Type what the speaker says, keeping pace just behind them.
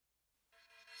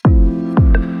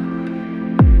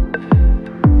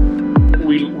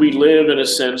we live in a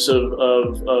sense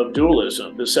of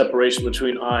dualism, the separation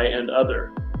between I and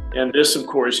other. And this, of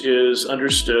course, is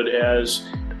understood as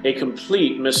a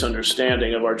complete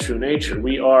misunderstanding of our true nature.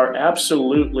 We are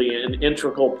absolutely an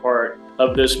integral part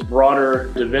of this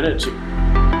broader divinity.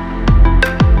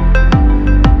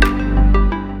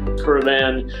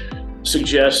 Curavan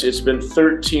suggests it's been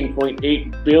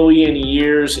 13.8 billion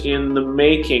years in the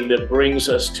making that brings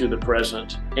us to the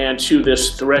present and to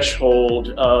this threshold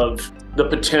of the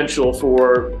potential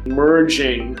for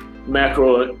merging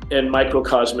macro and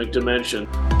microcosmic dimension.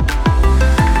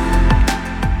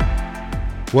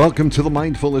 Welcome to the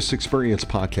Mindfulness Experience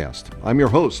podcast. I'm your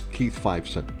host, Keith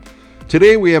Fiveson.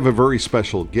 Today we have a very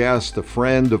special guest, a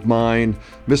friend of mine,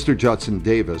 Mr. Judson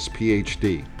Davis,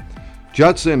 PhD.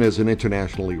 Judson is an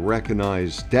internationally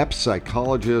recognized depth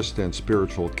psychologist and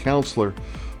spiritual counselor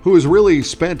who has really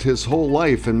spent his whole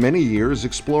life and many years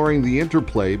exploring the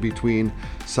interplay between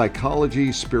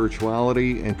psychology,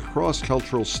 spirituality, and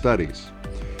cross-cultural studies.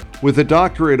 With a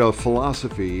doctorate of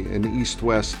philosophy in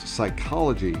East-West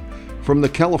psychology from the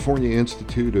California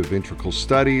Institute of Integral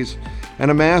Studies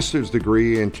and a master's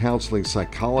degree in counseling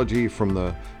psychology from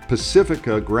the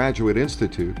Pacifica Graduate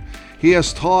Institute, he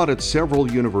has taught at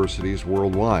several universities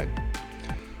worldwide.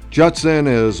 Judson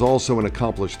is also an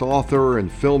accomplished author and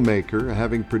filmmaker,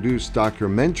 having produced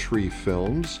documentary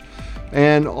films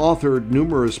and authored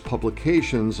numerous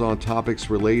publications on topics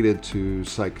related to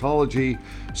psychology,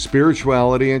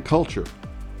 spirituality, and culture.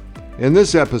 In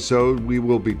this episode, we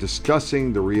will be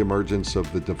discussing the reemergence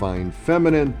of the divine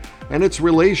feminine and its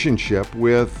relationship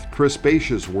with Chris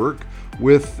Bache's work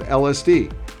with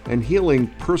LSD and healing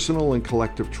personal and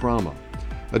collective trauma.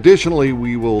 Additionally,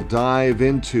 we will dive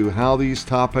into how these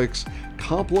topics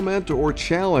complement or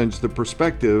challenge the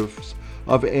perspectives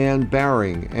of Anne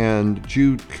Baring and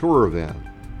Jude Curavan.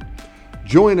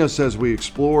 Join us as we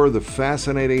explore the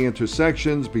fascinating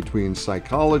intersections between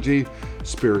psychology,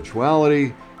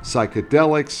 spirituality,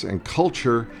 psychedelics, and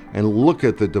culture, and look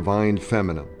at the divine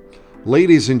feminine.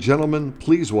 Ladies and gentlemen,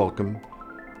 please welcome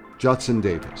Judson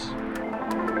Davis.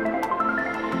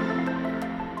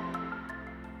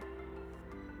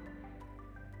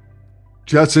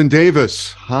 Judson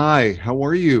Davis, hi, how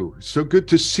are you? So good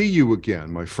to see you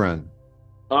again, my friend.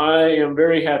 I am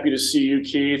very happy to see you,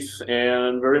 Keith,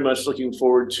 and very much looking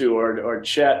forward to our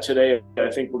chat today. I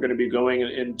think we're going to be going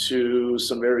into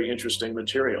some very interesting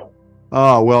material.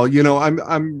 Oh, well, you know,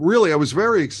 I was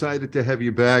very excited to have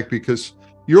you back because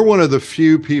you're one of the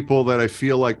few people that I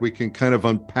feel like we can kind of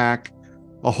unpack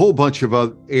a whole bunch of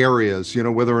other areas, you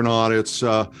know, whether or not it's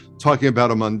talking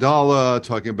about a mandala,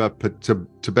 talking about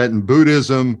Tibetan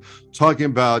Buddhism, talking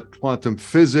about quantum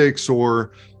physics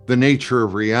or the nature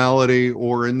of reality,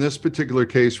 or in this particular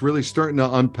case, really starting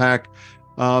to unpack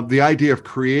the idea of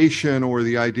creation or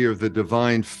the idea of the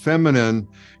divine feminine.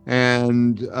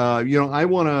 And, you know, I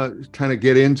want to kind of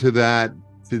get into that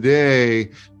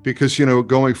today because, you know,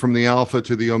 going from the alpha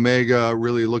to the omega,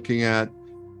 really looking at,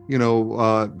 you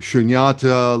know,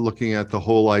 shunyata, looking at the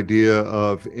whole idea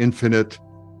of infinite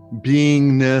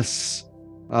beingness.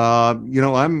 You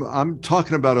know, I'm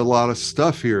talking about a lot of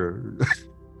stuff here.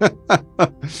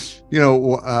 You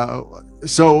know,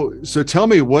 so tell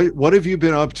me, what have you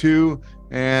been up to?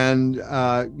 And,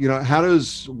 you know, how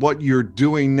does what you're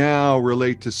doing now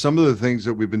relate to some of the things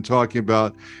that we've been talking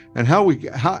about, and how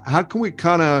can we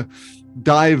kind of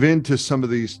dive into some of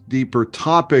these deeper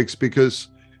topics? Because,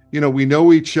 you know, we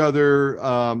know each other.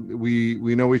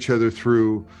 We know each other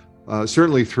through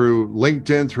certainly through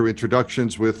LinkedIn, through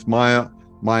introductions with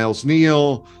Miles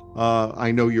Neal.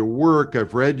 I know your work.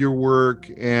 I've read your work,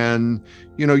 and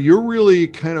you know, you're really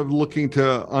kind of looking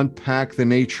to unpack the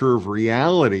nature of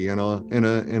reality in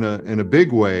a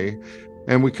big way.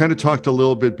 And we kind of talked a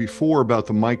little bit before about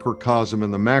the microcosm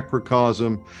and the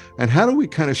macrocosm, and how do we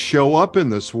kind of show up in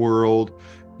this world,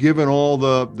 given all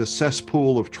the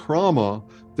cesspool of trauma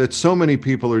that so many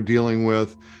people are dealing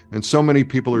with, and so many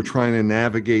people are trying to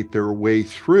navigate their way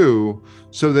through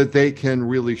so that they can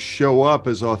really show up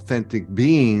as authentic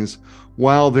beings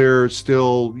while they're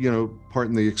still, you know,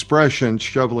 pardon the expression,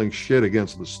 shoveling shit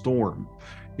against the storm,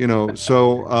 you know.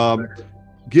 So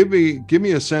give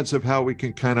me a sense of how we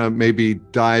can kind of maybe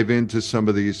dive into some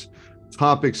of these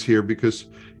topics here, because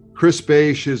Chris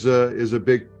Bache is a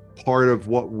big part of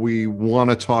what we want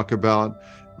to talk about.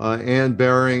 Anne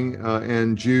Baring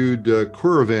and Jude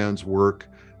Curavan's work.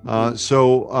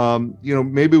 So, you know,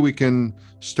 maybe we can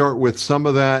start with some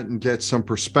of that and get some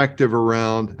perspective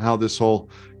around how this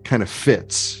all kind of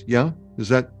fits. Yeah? Does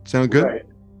that sound good? Right.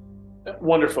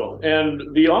 Wonderful.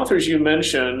 And the authors you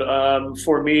mentioned,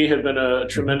 for me, have been a Mhm.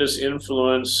 tremendous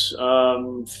influence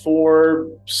for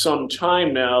some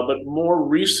time now. But more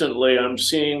recently, I'm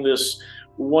seeing this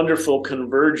wonderful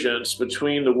convergence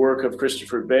between the work of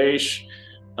Christopher Bache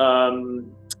um,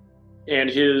 and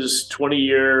his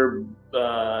 20-year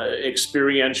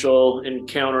experiential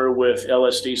encounter with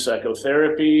LSD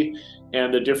psychotherapy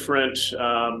and the different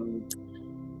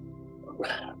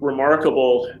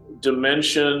remarkable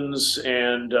dimensions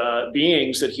and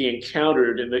beings that he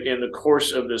encountered in the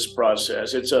course of this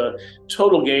process. It's a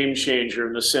total game changer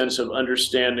in the sense of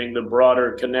understanding the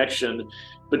broader connection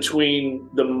between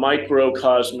the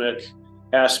microcosmic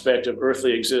aspect of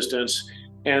earthly existence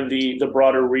and the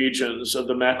broader regions of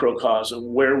the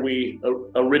macrocosm, where we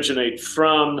originate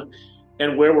from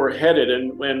and where we're headed,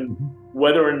 and Mhm.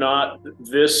 whether or not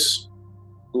this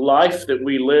life that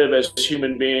we live as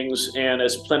human beings and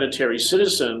as planetary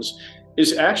citizens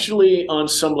is actually on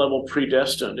some level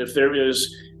predestined. If there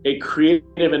is a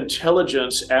creative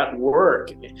intelligence at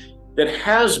work that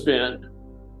has been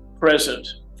present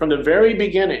from the very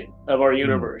beginning of our Mm.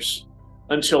 universe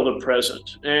until the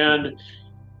present. And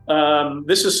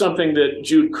this is something that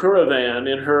Jude Currivan,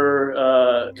 in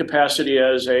her capacity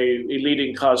as a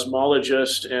leading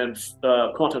cosmologist and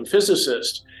quantum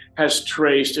physicist, has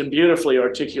traced and beautifully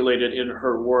articulated in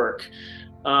her work.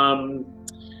 Um,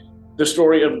 the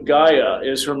story of Gaia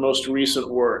is her most recent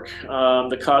work.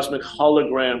 The cosmic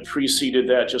hologram preceded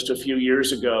that just a few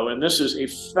years ago. And this is a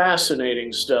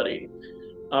fascinating study,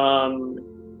 um,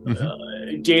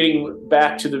 Mhm. dating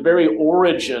back to the very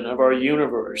origin of our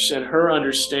universe and her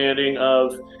understanding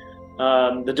of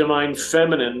the divine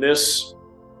feminine, this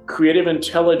creative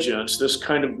intelligence, this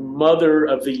kind of mother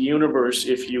of the universe,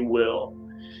 if you will,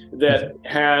 that Mhm.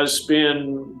 has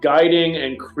been guiding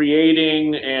and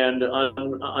creating and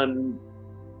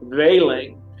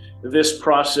unveiling this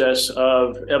process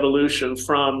of evolution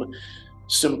from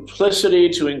simplicity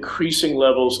to increasing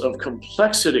levels of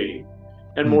complexity.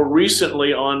 And Mm. more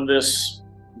recently, on this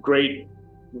great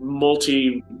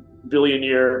multi-billion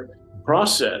year Mhm.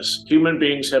 process, human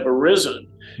beings have arisen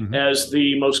Mhm. as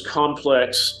the most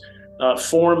complex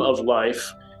form of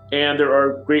life. And there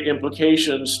are great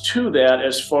implications to that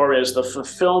as far as the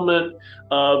fulfillment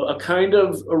of a kind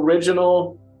of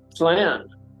original plan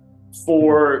Mm.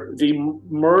 for the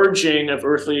merging of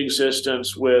earthly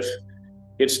existence with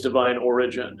its divine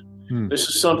origin. Mm. This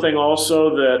is something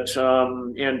also that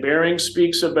Anne Baring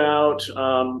speaks about.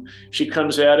 She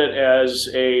comes at it as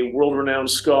a world renowned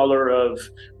scholar of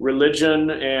religion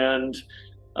and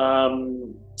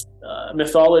um,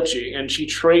 mythology, and she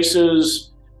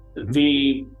traces Mhm.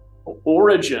 the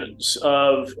origins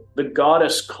of the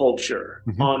goddess culture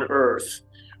Mhm. on Earth,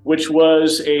 which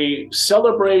was a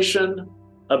celebration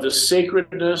of the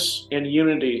sacredness and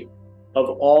unity of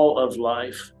all of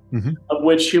life, Mhm. of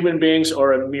which human beings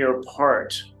are a mere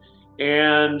part.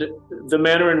 And the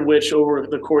manner in which, over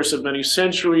the course of many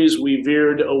centuries, we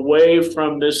veered away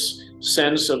from this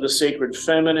sense of the sacred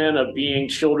feminine, of being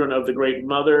children of the Great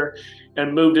Mother,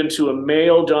 and moved into a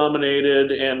male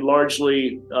dominated and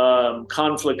largely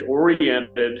conflict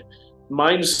oriented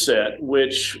mindset,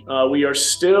 which we are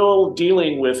still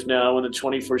dealing with now in the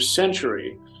 21st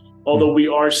century. Although Mhm. we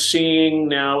are seeing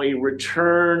now a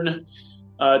return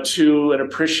to an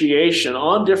appreciation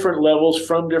on different levels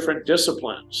from different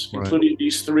disciplines, Right. including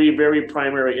these three very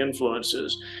primary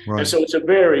influences. And Right. so it's a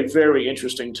very, very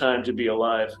interesting time to be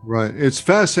alive. Right. It's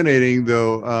fascinating,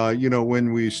 though,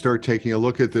 when we start taking a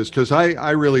look at this, because I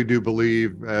really do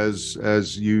believe,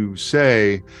 as you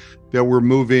say, that we're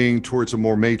moving towards a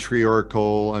more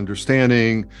matriarchal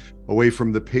understanding, away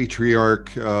from the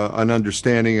patriarch, an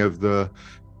understanding of the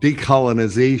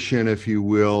decolonization, if you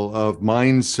will, of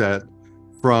mindset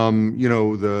from,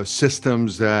 the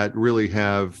systems that really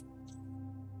have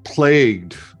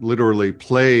literally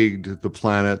plagued the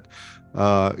planet,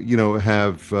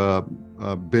 have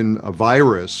been a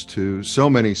virus to so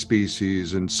many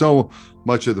species and so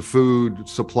much of the food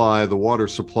supply, the water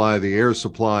supply, the air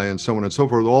supply, and so on and so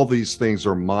forth. All these things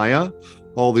are Maya.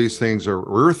 All these things are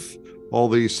Earth. All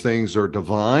these things are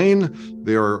divine.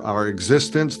 They're our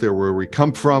existence. They're where we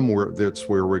come from. That's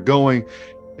where we're going.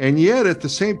 And yet, at the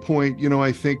same point,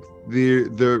 I think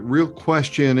the real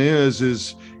question is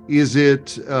this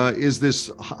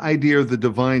idea of the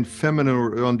divine feminine,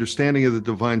 or understanding of the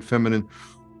divine feminine,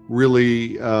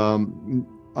 really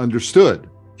understood?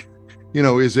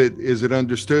 Is it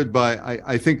understood by?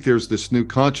 I think there's this new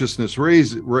consciousness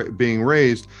being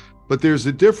raised, but there's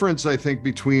a difference, I think,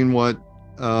 between what,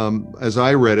 as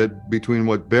I read it, between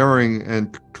what Baring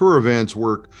and Curavan's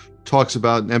work talks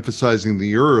about, and emphasizing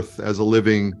the earth as a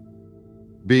living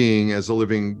being as a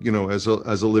living, as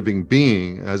a living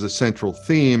being, as a central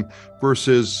theme,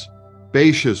 versus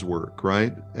Beche's work,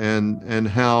 right? And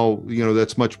how,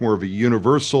 that's much more of a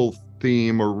universal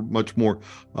theme, or much more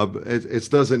of it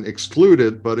doesn't exclude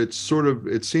it, but it's sort of,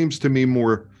 it seems to me,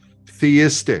 more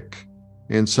theistic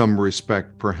in some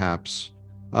respect, perhaps.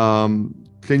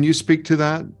 Can you speak to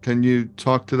that? Can you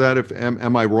talk to that? If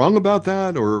am I wrong about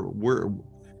that, or where?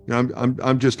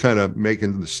 I'm just kind of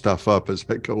making the stuff up as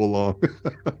I go along.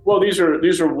 Well, these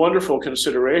are wonderful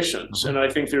considerations, and I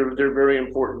think they're very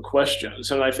important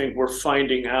questions, and I think we're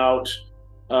finding out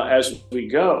as we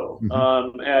go,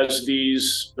 as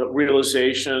these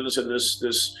realizations and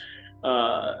this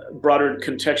broader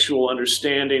contextual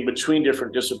understanding between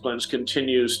different disciplines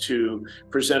continues to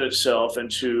present itself and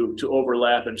to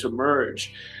overlap and to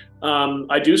merge.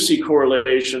 I do see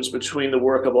correlations between the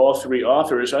work of all three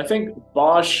authors. I think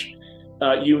Bosch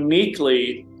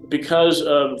uniquely, because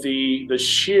of the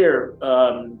sheer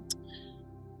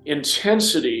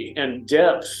intensity and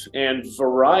depth and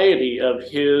variety of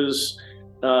his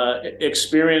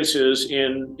experiences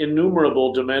in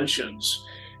innumerable dimensions,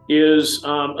 is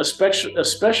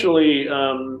especially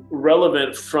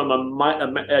relevant from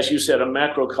as you said, a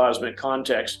macrocosmic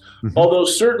context. Although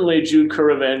certainly Jude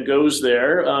Currivan goes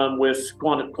there with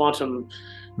quantum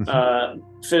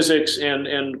physics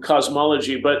and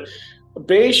cosmology, but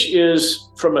Beche is,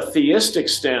 from a theistic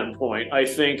standpoint, I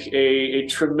think a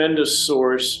tremendous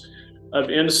source of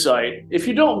insight. If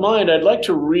you don't mind, I'd like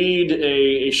to read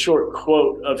a short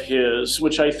quote of his,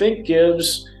 which I think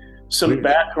gives some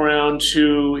background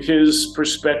to his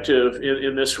perspective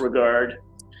in this regard.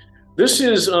 This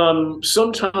is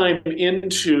sometime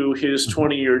into his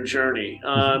 20-year journey.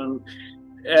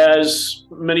 As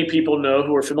many people know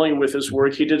who are familiar with his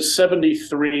work, he did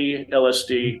 73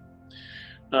 LSD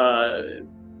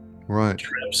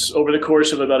trips over the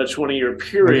course of about a 20-year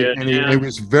period. And he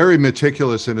was very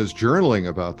meticulous in his journaling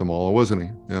about them all, wasn't he?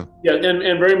 Yeah,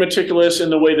 and very meticulous in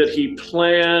the way that he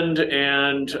planned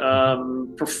and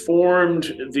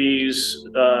performed these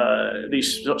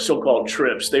so-called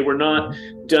trips. They were not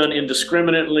done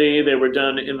indiscriminately. They were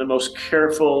done in the most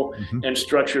careful and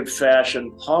structured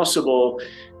fashion possible.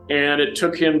 And it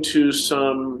took him to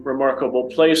some remarkable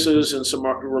places and some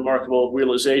remarkable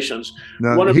realizations.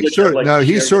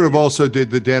 He sort of also did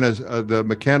the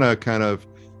McKenna kind of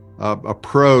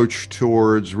approach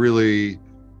towards really,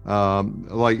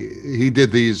 like he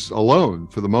did these alone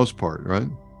for the most part, right?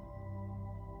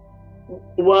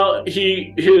 Well,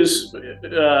 his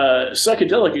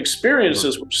psychedelic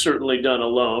experiences were certainly done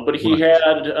alone, but he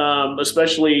had,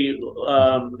 especially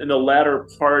in the latter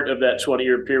part of that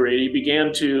 20-year period, he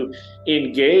began to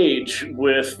engage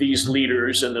with these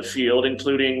leaders in the field,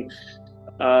 including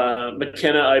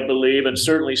McKenna, I believe, and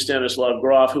certainly Stanislav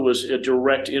Grof, who was a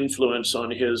direct influence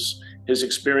on his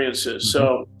experiences.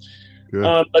 So.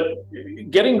 But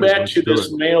getting back to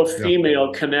this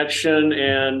male-female connection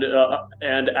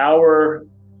and our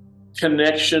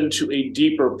connection to a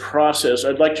deeper process,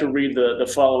 I'd like to read the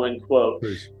following quote.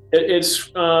 It's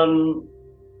from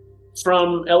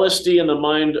LSD and the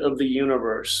Mind of the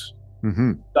Universe,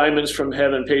 Diamonds from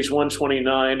Heaven, page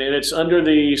 129, and it's under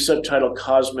the subtitle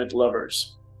Cosmic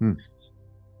Lovers.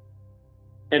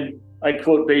 And I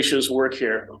quote Beche's work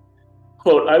here.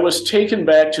 Quote, "I was taken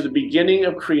back to the beginning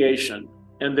of creation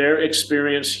and there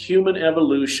experienced human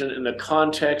evolution in the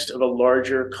context of a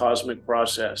larger cosmic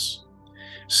process.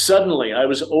 Suddenly, I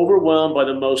was overwhelmed by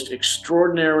the most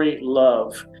extraordinary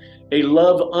love, a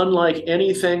love unlike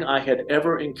anything I had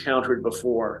ever encountered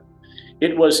before.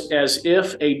 It was as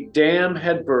if a dam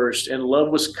had burst and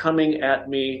love was coming at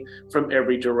me from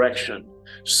every direction.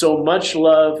 So much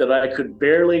love that I could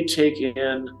barely take it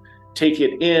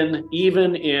in,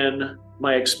 even in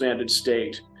my expanded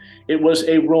state. It was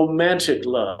a romantic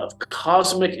love,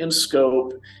 cosmic in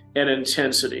scope and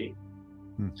intensity.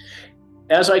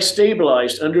 As I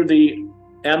stabilized under the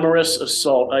amorous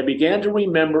assault, I began to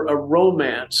remember a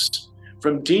romance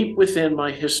from deep within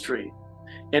my history,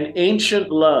 an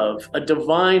ancient love, a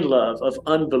divine love of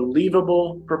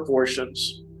unbelievable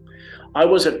proportions. I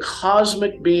was a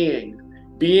cosmic being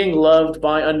loved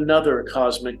by another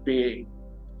cosmic being.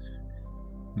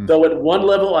 Though at one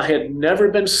level I had never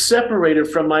been separated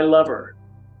from my lover,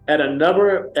 at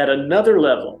another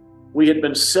level we had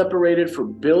been separated for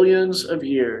billions of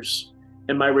years,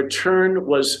 and my return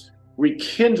was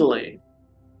rekindling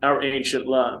our ancient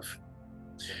love.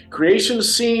 Creation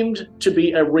seemed to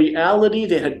be a reality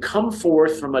that had come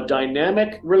forth from a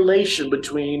dynamic relation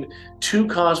between two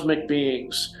cosmic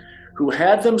beings who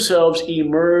had themselves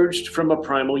emerged from a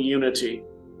primal unity.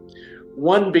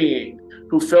 One being,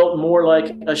 who felt more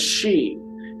like a she,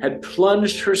 had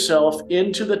plunged herself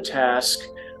into the task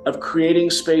of creating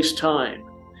space-time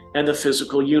and the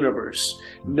physical universe,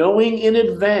 knowing in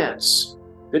advance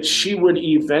that she would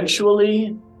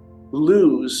eventually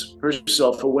lose her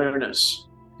self-awareness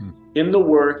in the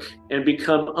work and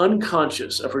become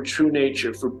unconscious of her true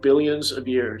nature for billions of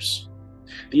years.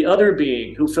 The other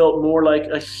being, who felt more like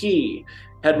a he,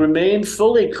 had remained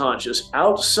fully conscious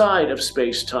outside of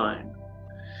space-time.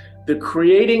 The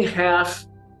creating half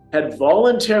had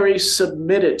voluntarily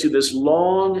submitted to this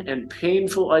long and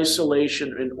painful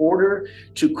isolation in order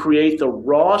to create the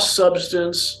raw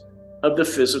substance of the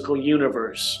physical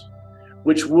universe,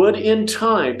 which would in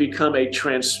time become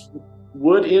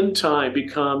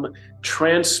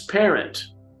transparent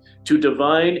to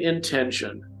divine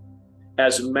intention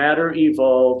as matter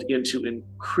evolved into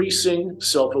increasing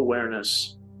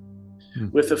self-awareness.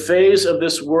 With the phase of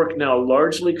this work now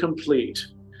largely complete,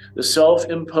 the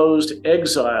self-imposed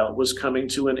exile was coming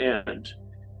to an end,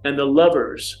 and the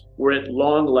lovers were at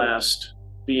long last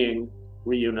being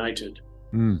reunited.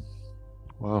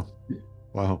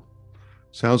 Wow.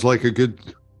 Sounds like a good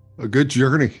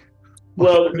journey.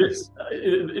 Well, it's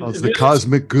the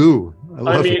cosmic goo.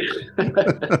 I mean,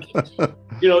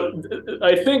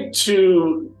 I think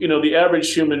to, the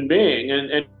average human being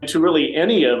and to really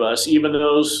any of us, even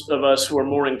those of us who are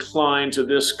more inclined to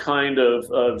this kind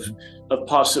of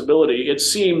possibility, it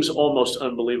seems almost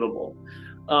unbelievable.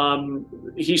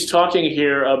 He's talking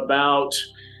here about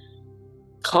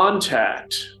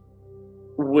contact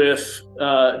with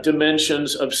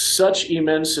dimensions of such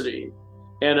immensity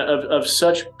and of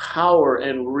such power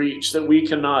and reach that we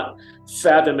cannot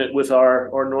fathom it with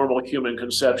our normal human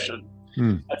conception.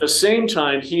 At the same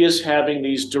time, he is having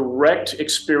these direct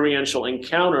experiential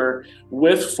encounter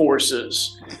with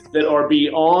forces that are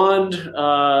beyond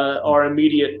our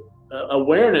immediate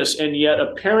awareness, and yet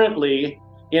apparently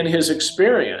in his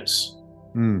experience.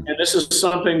 And this is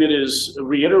something that is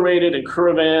reiterated in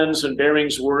Curavan's and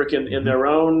Bering's work from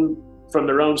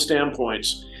their own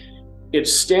standpoints. It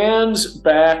stands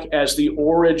back as the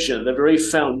origin, the very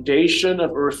foundation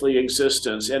of earthly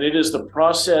existence, and it is the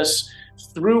process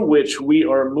through which we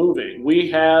are moving. We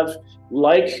have,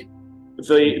 like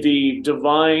the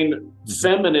divine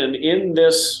feminine in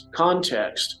this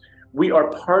context, we are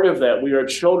part of that. We are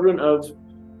children of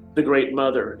the Great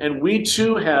Mother, and we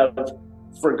too have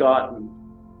forgotten,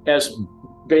 as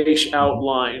Beish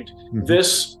outlined,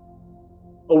 this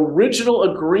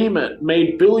original agreement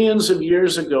made billions of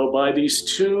years ago by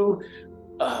these two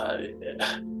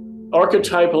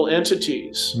archetypal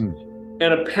entities.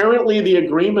 And apparently the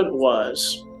agreement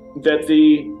was that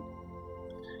the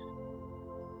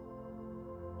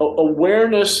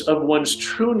awareness of one's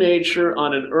true nature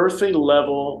on an earthly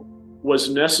level was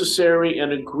necessary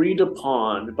and agreed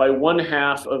upon by one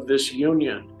half of this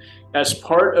union as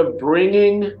part of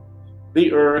bringing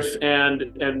the earth and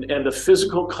the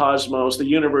physical cosmos, the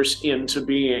universe, into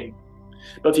being.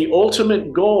 But the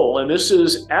ultimate goal, and this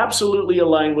is absolutely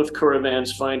aligned with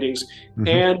Curavan's findings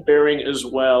and Bering as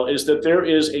well, is that there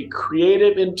is a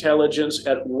creative intelligence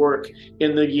at work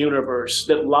in the universe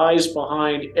that lies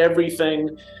behind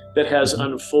everything that has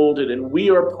unfolded. And we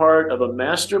are part of a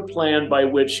master plan by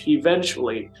which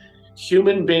eventually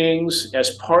human beings,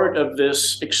 as part of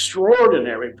this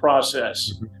extraordinary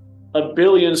process of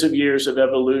billions of years of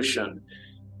evolution,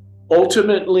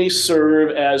 ultimately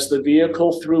serve as the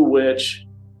vehicle through which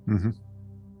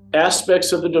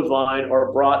aspects of the divine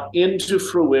are brought into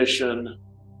fruition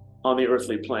on the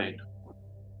earthly plane.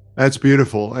 That's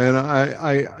beautiful. And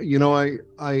I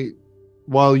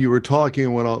while you were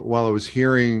talking, while I was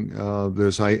hearing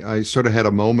this, I sort of had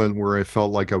a moment where I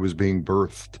felt like I was being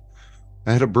birthed.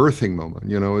 I had a birthing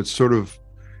moment. It's sort of,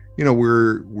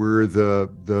 where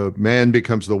the man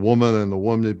becomes the woman and the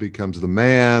woman becomes the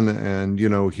man, and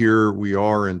here we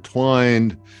are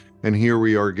entwined, and here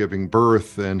we are giving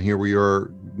birth, and here we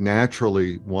are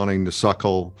naturally wanting to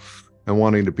suckle and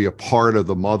wanting to be a part of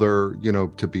the mother,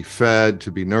 to be fed, to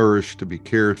be nourished, to be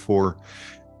cared for.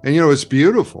 And it's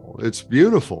beautiful.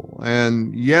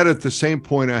 And yet at the same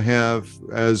point, I have,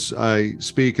 as I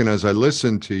speak and as I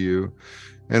listen to you,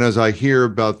 and as I hear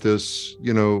about this,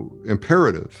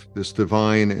 imperative, this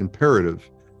divine imperative,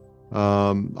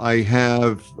 I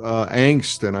have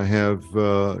angst, and I have,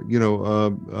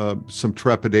 some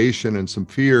trepidation and some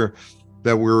fear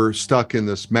that we're stuck in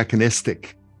this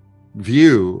mechanistic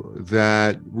view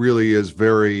that really is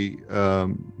very,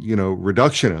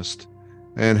 reductionist,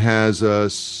 and has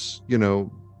us,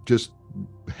 just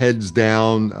heads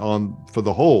down for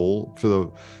the whole,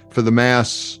 for the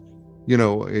mass,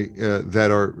 that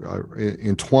are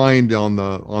entwined on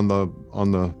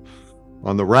the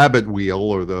on the rabbit wheel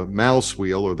or the mouse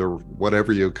wheel or the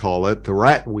whatever you call it, the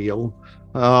rat wheel,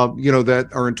 that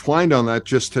are entwined on that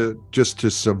just to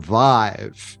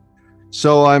survive.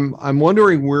 So I'm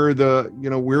wondering where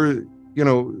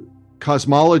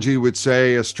cosmology would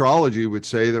say, astrology would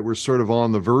say that we're sort of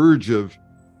on the verge of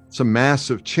some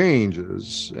massive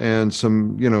changes and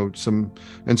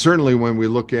and certainly when we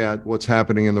look at what's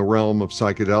happening in the realm of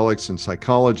psychedelics and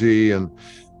psychology and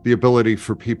the ability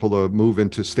for people to move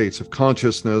into states of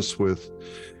consciousness with,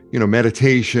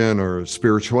 meditation or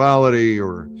spirituality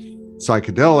or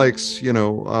psychedelics,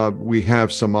 we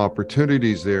have some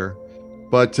opportunities there.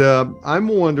 But I'm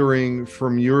wondering,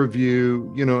 from your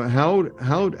view,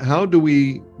 how do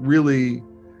we really,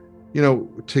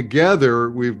 together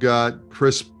we've got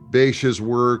Chris Bache's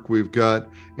work, we've got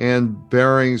Anne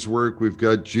Baring's work, we've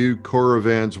got Jude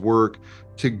Corrivan's work.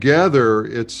 Together,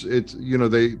 it's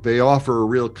they offer a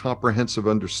real comprehensive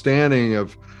understanding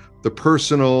of the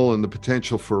personal and the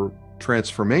potential for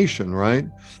transformation, right?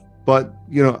 But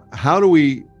how do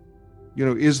we,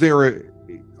 is there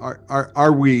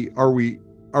are we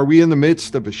in the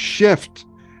midst of a shift,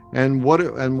 and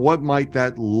what might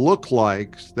that look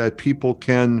like, that people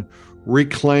can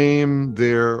reclaim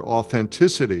their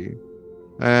authenticity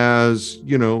as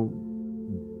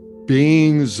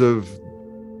beings of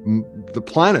the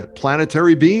planet,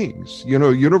 planetary beings,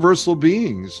 universal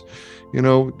beings,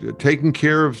 taking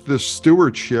care of the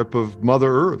stewardship of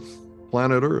Mother Earth,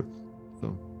 planet Earth.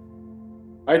 So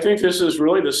I think this is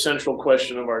really the central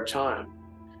question of our time.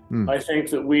 I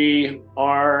think that we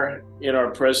are, in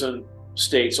our present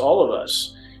states, all of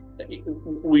us,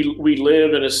 we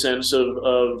live in a sense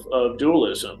of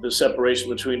dualism, the separation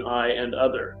between I and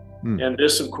other. And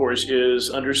this, of course,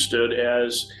 is understood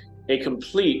as a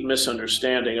complete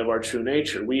misunderstanding of our true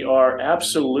nature. We are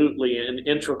absolutely an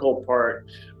integral part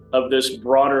of this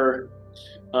broader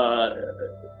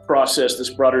process, this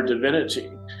broader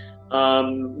divinity.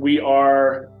 We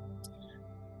are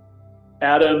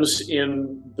atoms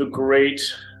in the great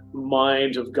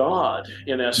mind of God,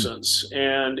 in essence.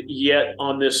 And yet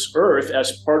on this earth,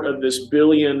 as part of this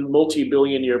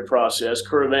multi-billion year process,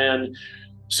 Corrivan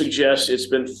suggests it's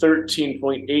been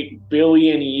 13.8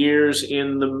 billion years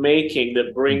in the making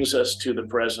that brings us to the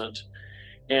present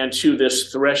and to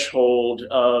this threshold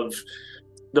of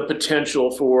the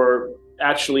potential for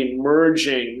actually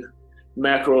merging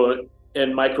macro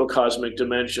and microcosmic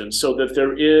dimensions, so that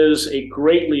there is a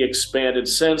greatly expanded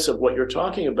sense of what you're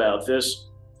talking about, this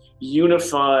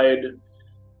unified,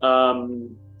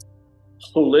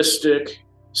 holistic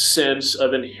sense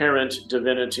of inherent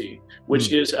divinity,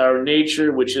 which is our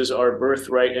nature, which is our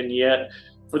birthright, and yet,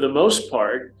 for the most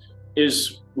part,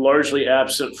 is largely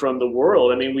absent from the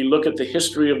world. I mean, we look at the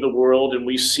history of the world and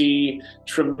we see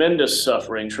tremendous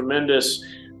suffering, tremendous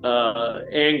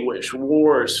anguish,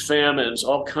 wars, famines,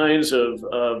 all kinds of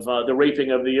the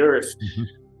raping of the earth.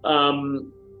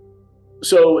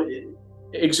 So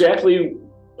exactly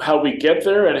how we get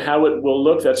there and how it will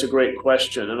look, that's a great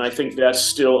question. And I think that's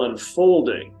still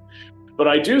unfolding. But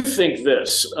I do think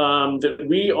this, that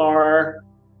we are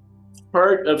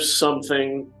part of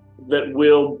something that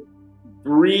will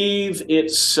breathe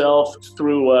itself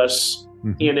through us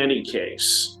in any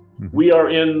case. We are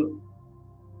in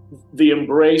the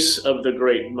embrace of the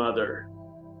Great Mother,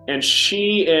 and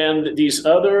she and these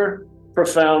other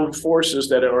profound forces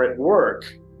that are at work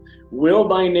will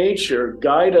by nature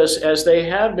guide us as they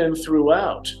have been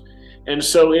throughout. And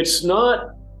so it's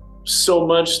not so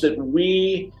much that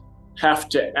we have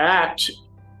to act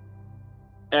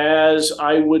as,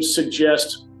 I would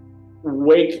suggest,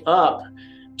 wake up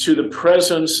to the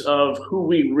presence of who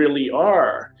we really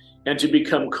are and to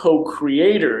become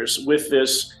co-creators with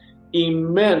this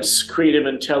immense creative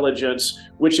intelligence,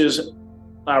 which is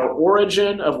our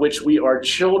origin, of which we are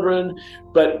children,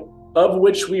 but of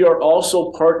which we are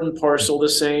also part and parcel the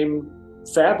same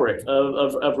fabric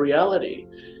of reality.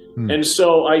 And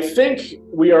so I think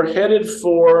we are headed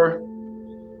for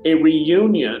a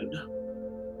reunion,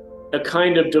 a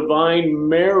kind of divine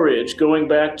marriage, going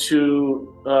back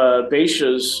to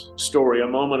Bache's story a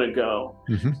moment ago,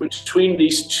 between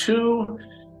these two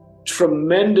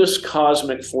tremendous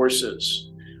cosmic forces.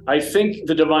 I think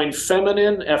the divine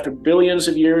feminine, after billions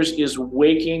of years, is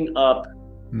waking up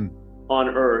on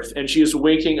Earth, and she is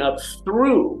waking up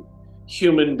through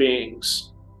human beings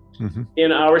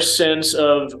in our sense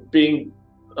of being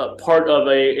part of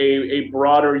a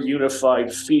broader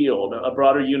unified field, a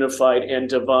broader unified and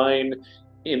divine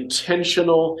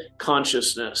intentional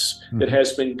consciousness that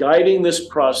has been guiding this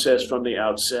process from the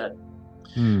outset.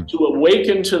 To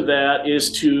awaken to that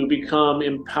is to become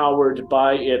empowered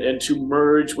by it and to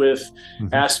merge with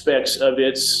aspects of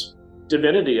its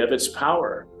divinity, of its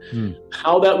power. Hmm.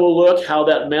 How that will look, how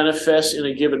that manifests in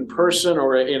a given person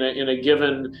or in a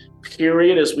given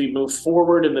period as we move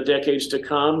forward in the decades to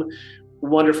come,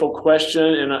 wonderful question.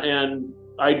 And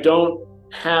I don't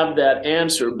have that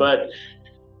answer, but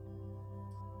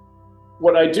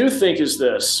what I do think is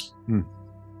this.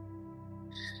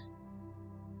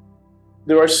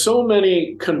 There are so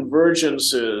many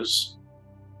convergences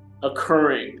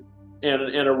occurring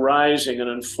and arising and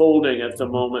unfolding at the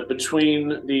moment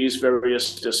between these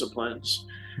various disciplines.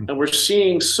 And we're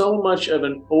seeing so much of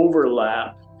an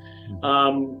overlap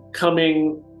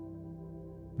coming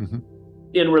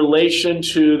in relation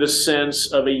to the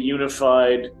sense of a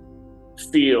unified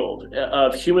field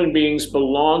of human beings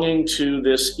belonging to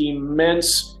this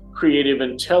immense creative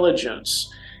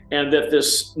intelligence, and that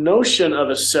this notion of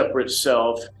a separate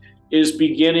self is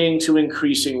beginning to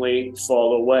increasingly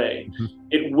fall away.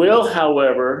 It will,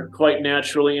 however, quite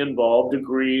naturally involve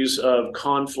degrees of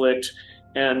conflict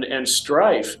and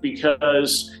strife,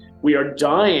 because we are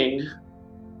dying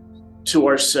to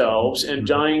ourselves and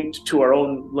dying to our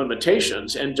own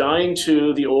limitations and dying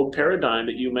to the old paradigm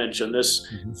that you mentioned, this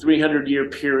 300-year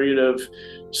period of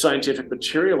scientific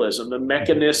materialism, the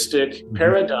mechanistic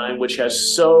paradigm, which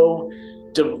has so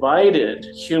divided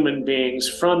human beings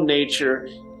from nature,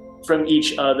 from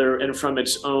each other, and from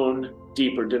its own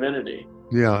deeper divinity.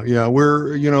 Yeah.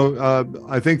 We're,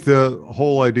 I think the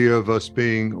whole idea of us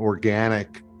being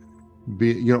organic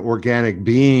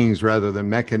beings rather than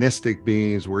mechanistic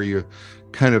beings, where you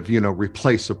kind of,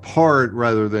 replace a part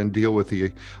rather than deal with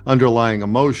the underlying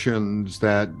emotions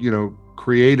that,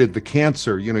 created the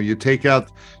cancer. You take out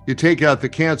the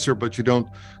cancer, but you don't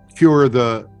cure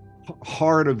the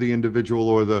heart of the individual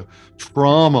or the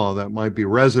trauma that might be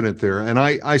resident there. And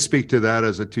I speak to that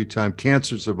as a 2-time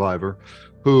cancer survivor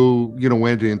who,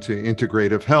 went into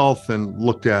integrative health and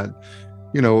looked at,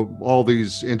 all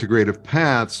these integrative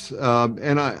paths.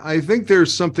 And I think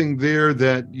there's something there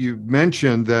that you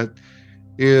mentioned that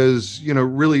is,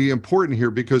 really important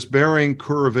here, because Bering,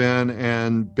 Kurven,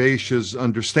 and Beische's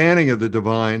understanding of the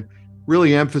divine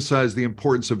really emphasize the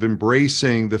importance of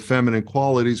embracing the feminine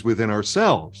qualities within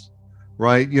ourselves.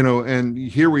 Right. And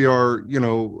here we are,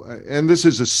 and this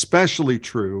is especially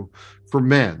true for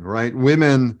men, right?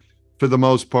 Women, for the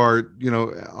most part,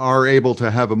 are able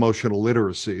to have emotional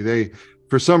literacy. They,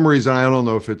 for some reason, I don't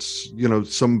know if it's,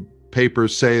 some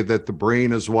papers say that the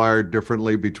brain is wired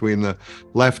differently between the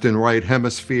left and right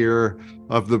hemisphere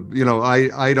of the,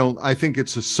 I think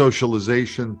it's a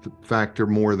socialization factor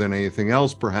more than anything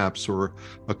else, perhaps, or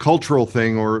a cultural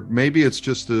thing, or maybe it's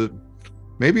just a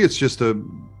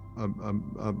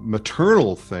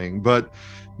maternal thing. But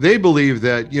they believe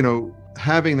that,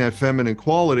 having that feminine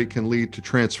quality can lead to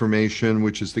transformation,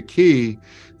 which is the key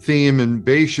theme in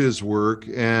Beische's work.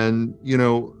 And,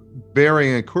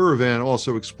 Bering and Kurven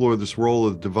also explore this role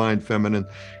of the divine feminine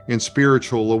in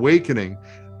spiritual awakening.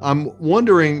 I'm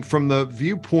wondering, from the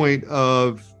viewpoint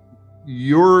of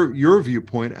your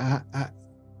viewpoint,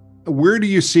 where do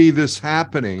you see this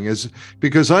happening?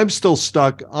 Because I'm still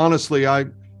stuck, honestly.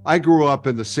 I grew up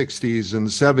in the 60s and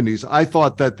the 70s. I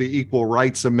thought that the Equal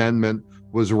Rights Amendment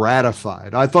was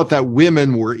ratified. I thought that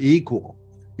women were equal.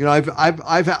 I've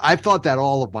thought that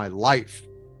all of my life,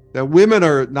 that women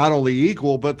are not only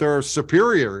equal, but they're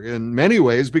superior in many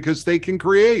ways, because they can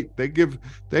create. They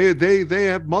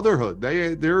have motherhood.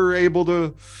 They're able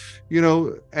to,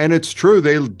 and it's true,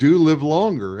 they do live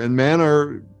longer. And men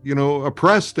are,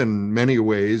 oppressed in many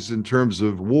ways, in terms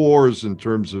of wars, in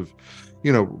terms of,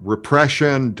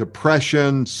 repression,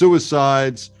 depression,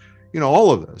 suicides,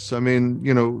 all of this. I mean,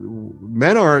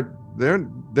 men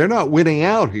they're not winning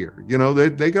out here.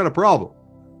 They got a problem.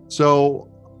 So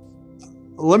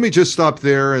let me just stop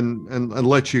there and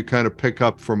let you kind of pick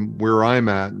up from where I'm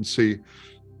at and see,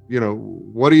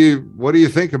 what do you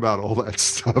think about all that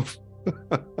stuff?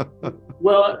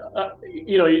 Well,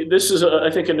 this is, I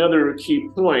think, another key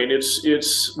point.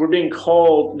 It's we're being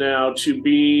called now to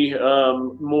be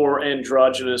more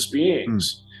androgynous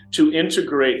beings, to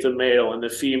integrate the male and the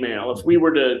female. If we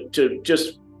were to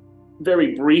just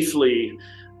very briefly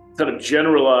kind of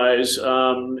generalize,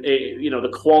 the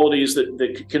qualities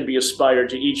that can be aspired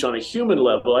to each on a human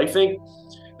level, I think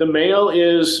the male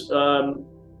is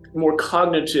more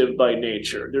cognitive by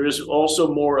nature. There is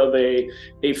also more of a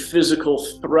physical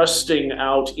thrusting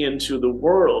out into the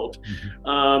world,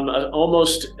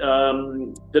 almost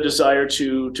the desire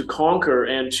to conquer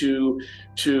and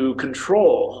to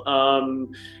control,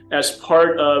 as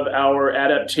part of our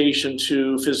adaptation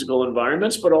to physical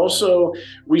environments. But also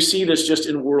we see this just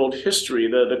in world history,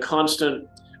 the constant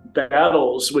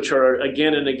battles, which are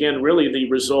again and again really the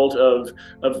result of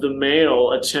the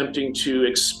male attempting to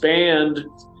expand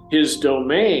his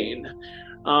domain.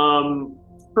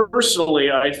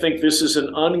 Personally, I think this is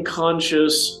an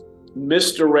unconscious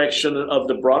misdirection of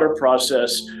the broader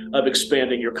process of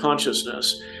expanding your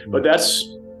consciousness. But that's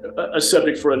a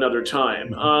subject for another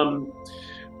time.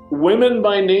 Women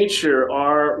by nature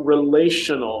are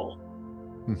relational.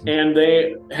 And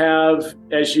they have,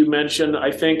 as you mentioned,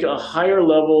 I think a higher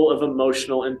level of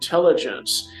emotional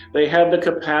intelligence. They have the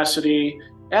capacity,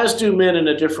 as do men in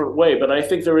a different way, but I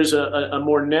think there is a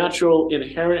more natural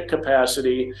inherent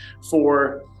capacity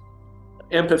for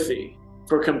empathy,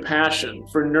 for compassion,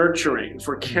 for nurturing,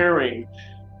 for caring,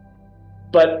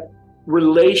 but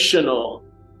relational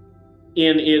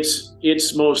in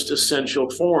its most essential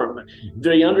form.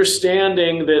 The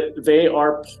understanding that they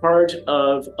are part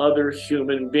of other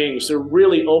human beings. There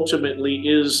really ultimately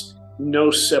is no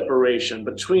separation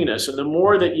between us. And the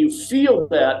more that you feel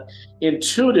that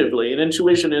intuitively, and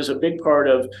intuition is a big part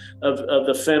of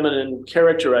the feminine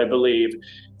character, I believe,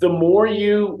 the more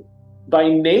you, by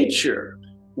nature,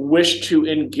 wish to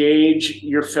engage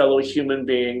your fellow human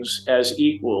beings as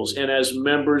equals and as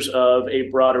members of a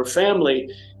broader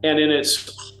family, and in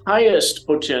its highest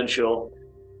potential,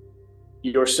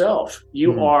 yourself.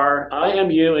 You are, I am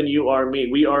you and you are me.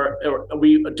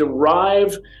 We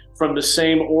derive from the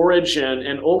same origin,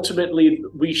 and ultimately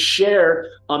we share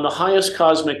on the highest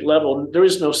cosmic level. There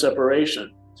is no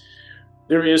separation.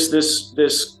 There is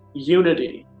this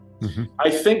unity. I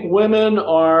think women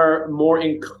are more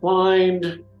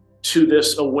inclined to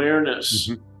this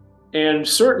awareness, and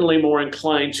certainly more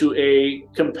inclined to a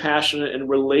compassionate and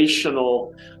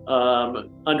relational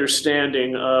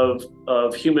understanding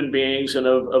of human beings and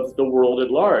of the world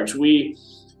at large. We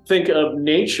think of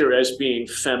nature as being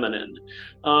feminine.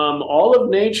 All of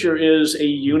nature is a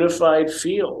unified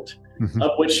field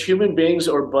of which human beings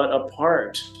are but a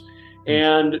part.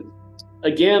 And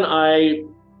again,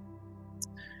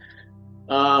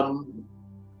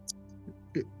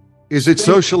 is it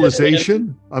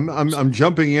socialization? I'm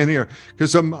jumping in here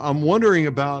because I'm wondering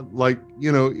about, like,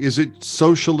 is it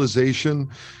socialization?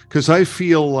 Because I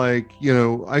feel like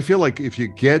if you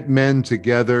get men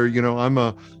together, I'm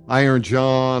a Iron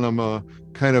John, I'm a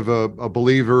kind of a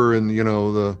believer in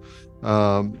the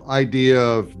idea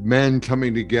of men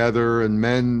coming together and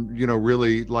men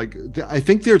really, like, I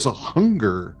think there's a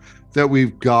hunger that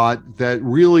we've got that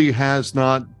really has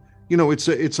not,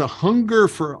 it's a hunger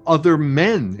for other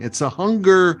men. It's a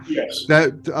hunger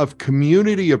that of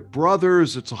community of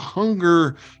brothers. It's a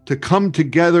hunger to come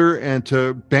together and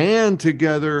to band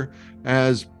together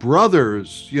as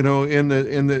brothers,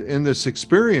 in this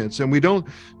experience. And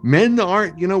men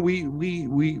aren't,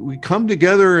 we come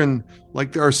together, and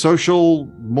like our social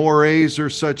mores are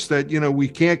such that, we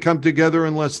can't come together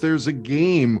unless there's a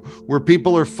game where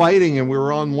people are fighting and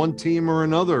we're on one team or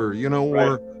another,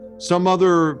 or some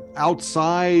other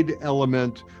outside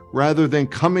element, rather than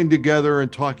coming together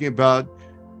and talking about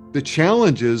the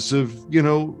challenges of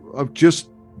just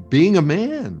being a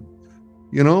man.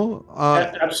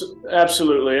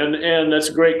 Absolutely, and that's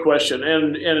a great question,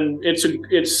 and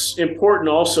it's important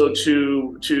also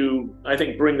to I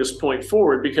think bring this point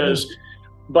forward, because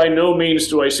by no means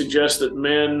do I suggest that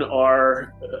men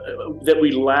are that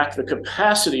we lack the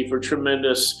capacity for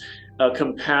tremendous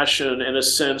compassion and a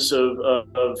sense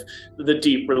of the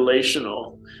deep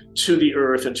relational to the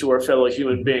earth and to our fellow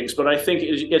human beings. But I think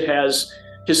it has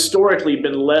historically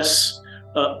been less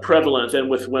prevalent than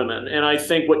with women. And I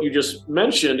think what you just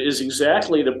mentioned is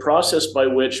exactly the process by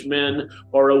which men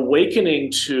are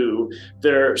awakening to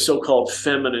their so-called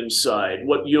feminine side,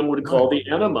 what Jung would call the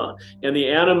anima. And the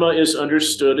anima is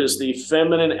understood as the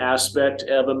feminine aspect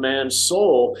of a man's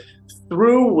soul,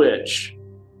 through which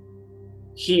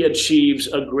he achieves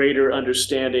a greater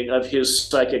understanding of his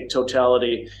psychic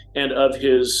totality and of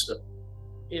his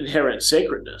inherent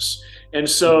sacredness. And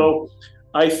so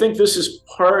I think this is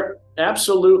part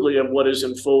absolutely of what is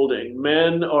unfolding.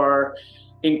 Men are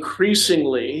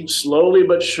increasingly, slowly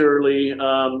but surely,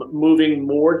 moving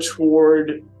more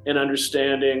toward an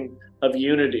understanding of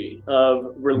unity,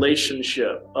 of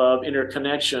relationship, of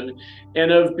interconnection,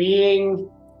 and of being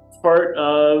part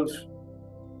of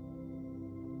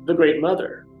the Great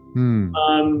Mother.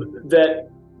 That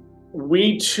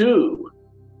we too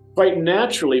quite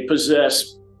naturally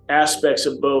possess aspects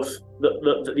of both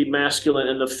the masculine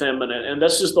and the feminine. And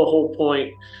this is the whole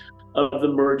point of the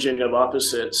merging of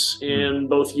opposites in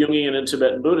both Jungian and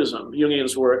Tibetan Buddhism,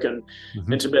 Jungian's work and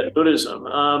Tibetan Buddhism.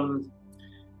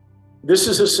 This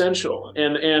is essential,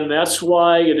 and that's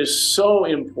why it is so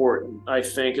important, I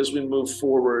think, as we move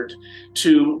forward,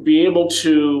 to be able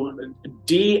to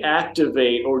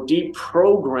deactivate or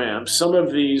deprogram some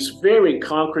of these very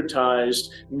concretized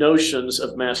notions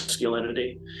of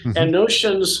masculinity and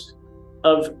notions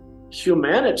of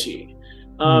humanity.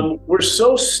 We're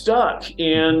so stuck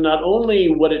in not only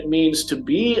what it means to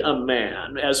be a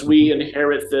man as we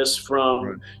inherit this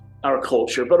from our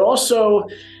culture, but also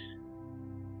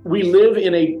we live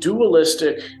in a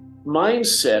dualistic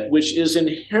mindset, which is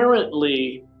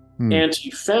inherently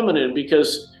anti-feminine,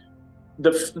 because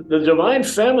the divine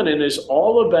feminine is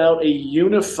all about a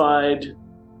unified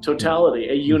totality,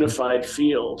 a unified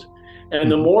field.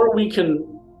 And the more we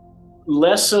can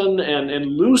lessen and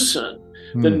loosen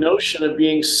the notion of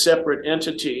being separate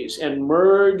entities and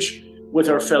merge with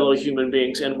our fellow human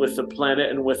beings and with the planet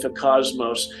and with the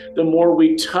cosmos, the more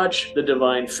we touch the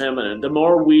divine feminine, the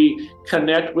more we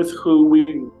connect with who we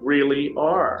really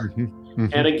are.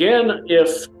 And again,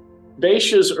 if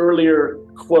Beisha's earlier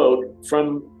quote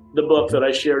from the book that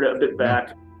I shared a bit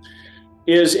back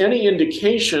is any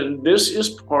indication, this is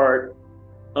part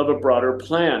of a broader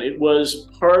plan. It was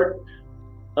part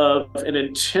of an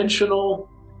intentional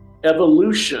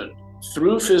evolution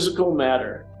through physical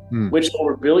matter, which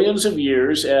over billions of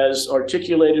years, as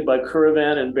articulated by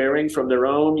Curavan and Bering from their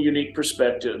own unique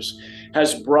perspectives,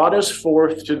 has brought us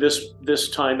forth to this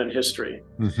time in history.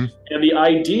 And the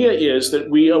idea is that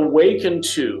we awaken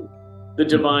to the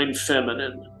divine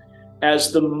feminine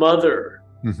as the mother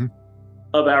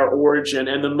of our origin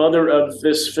and the mother of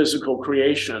this physical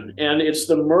creation. And it's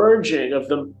the merging of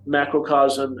the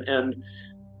macrocosm and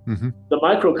the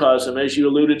microcosm, as you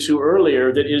alluded to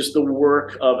earlier, that is the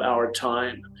work of our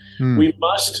time. We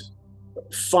must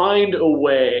find a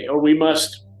way, or we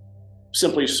must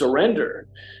simply surrender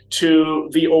to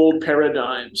the old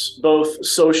paradigms, both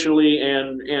socially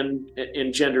and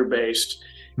gender-based,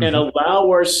 and allow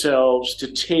ourselves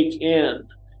to take in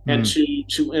and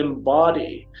to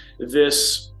embody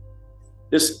this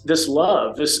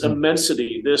love, this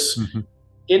immensity, this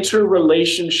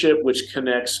interrelationship which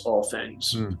connects all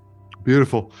things.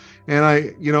 Beautiful. And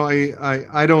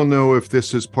I don't know if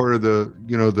this is part of the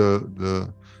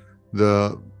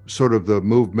sort of the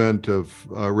movement of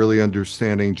really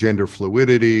understanding gender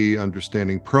fluidity,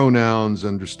 understanding pronouns,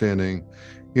 understanding,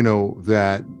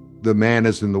 that the man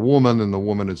is in the woman and the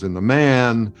woman is in the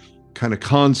man kind of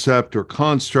concept or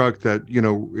construct that,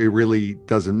 it really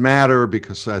doesn't matter,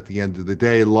 because at the end of the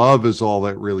day, love is all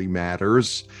that really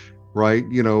matters, right?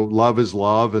 Love is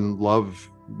love, and love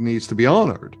needs to be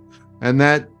honored. And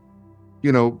that,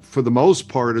 for the most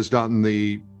part, has gotten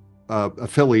the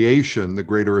affiliation, the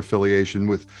greater affiliation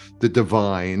with the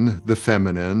divine, the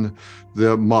feminine,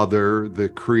 the mother, the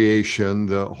creation,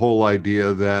 the whole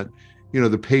idea that,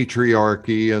 the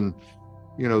patriarchy and,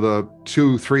 the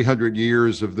 200-300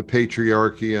 years of the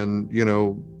patriarchy and,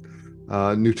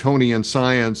 Newtonian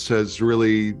science has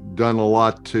really done a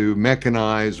lot to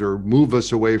mechanize or move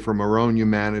us away from our own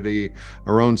humanity,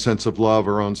 our own sense of love,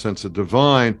 our own sense of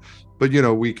divine. But,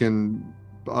 we can,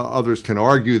 others can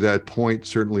argue that point,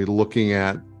 certainly looking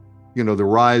at, the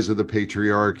rise of the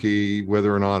patriarchy,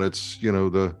 whether or not it's,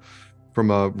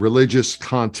 from a religious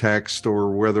context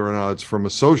or whether or not it's from a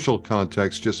social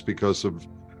context, just because of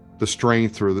the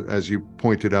strength or, as you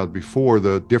pointed out before,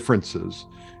 the differences,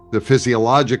 the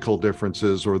physiological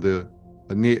differences, or the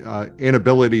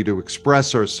inability to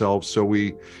express ourselves. So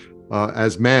we,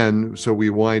 as men, so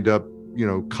we wind up,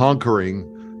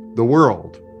 conquering the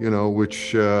world,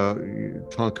 which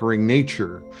conquering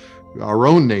nature, our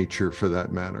own nature for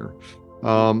that matter.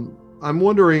 I'm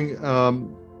wondering,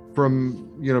 from,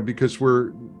 because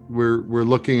we're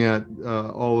looking at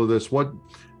all of this, what,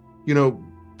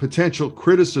 potential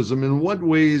criticism, in what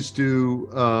ways do,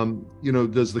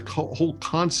 does the whole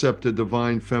concept of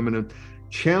divine feminine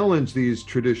challenge these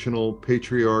traditional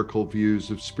patriarchal views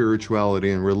of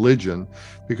spirituality and religion?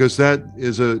 Because that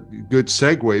is a good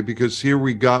segue, because here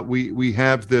we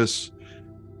have this,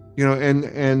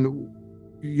 and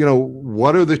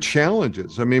what are the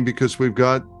challenges? I mean, because we've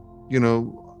got,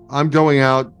 I'm going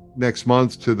out next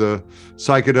month to the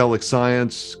Psychedelic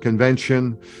Science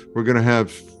Convention. We're going to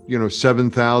have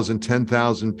 7,000,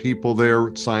 10,000 people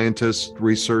there, scientists,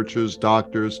 researchers,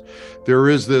 doctors. There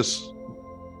is this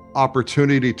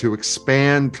opportunity to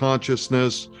expand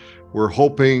consciousness. We're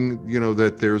hoping,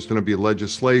 that there's going to be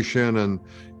legislation and,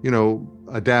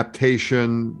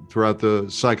 adaptation throughout the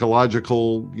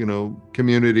psychological,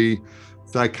 community,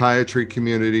 psychiatry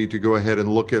community, to go ahead and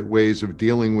look at ways of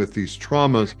dealing with these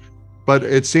traumas. But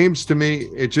it just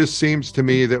seems to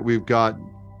me that we've got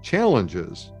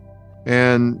challenges.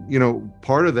 And,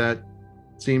 part of that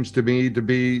seems to me to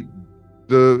be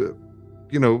the,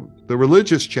 the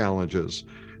religious challenges.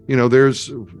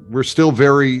 We're still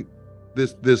very,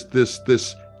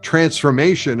 this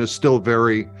transformation is still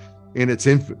very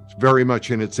very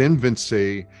much in its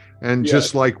infancy. And Yes.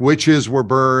 just like witches were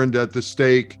burned at the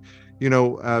stake,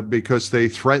 because they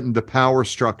threatened the power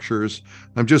structures,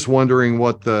 I'm just wondering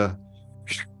what the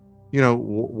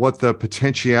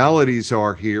potentialities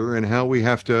are here, and how we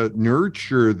have to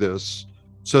nurture this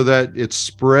so that it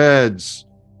spreads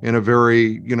in a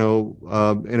very,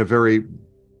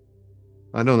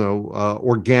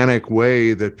 organic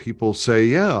way, that people say,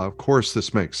 yeah, of course,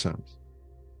 this makes sense.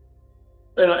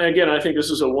 And again, I think this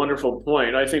is a wonderful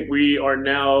point. I think we are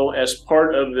now, as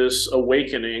part of this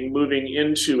awakening, moving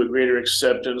into a greater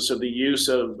acceptance of the use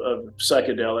of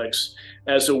psychedelics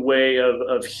as a way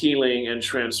of healing and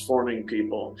transforming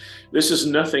people. This is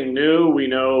nothing new. We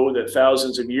know that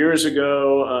thousands of years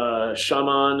ago,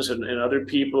 shamans and other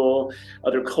people,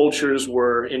 other cultures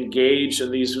were engaged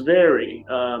in these very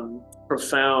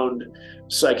profound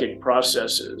psychic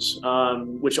processes,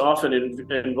 which often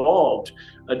involved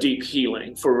a deep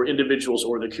healing for individuals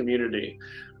or the community.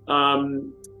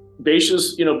 Beish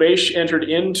entered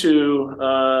into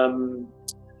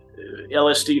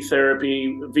LSD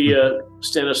therapy via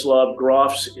Stanislav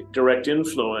Grof's direct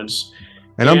influence.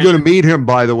 And I'm going to meet him,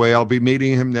 by the way. I'll be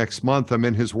meeting him next month. I'm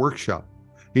in his workshop.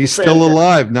 He's still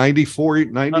alive, 94,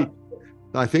 90.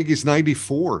 I think he's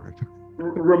 94.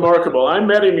 Remarkable. I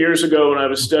met him years ago when I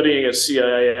was studying at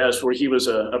CIIS, where he was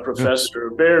a professor,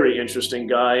 a very interesting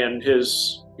guy, and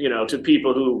his, to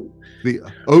people who the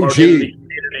OG,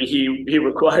 he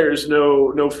requires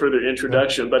no further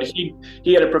introduction, but he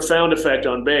had a profound effect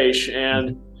on Beish,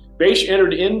 and Beish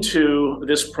entered into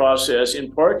this process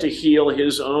in part to heal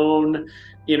his own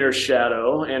inner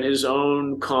shadow and his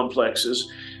own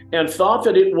complexes, and thought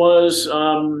that it was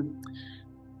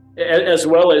as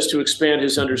well as to expand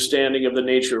his understanding of the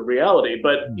nature of reality.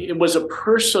 But it was a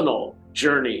personal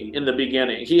journey in the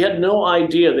beginning. He had no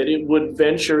idea that it would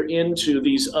venture into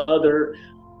these other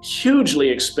hugely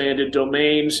expanded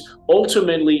domains,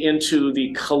 ultimately into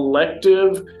the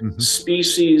collective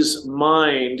species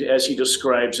mind, as he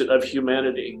describes it, of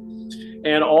humanity.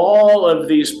 And all of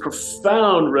these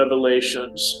profound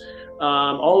revelations,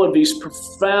 all of these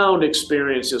profound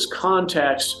experiences,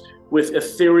 contacts with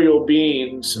ethereal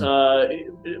beings, the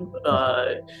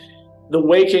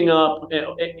waking up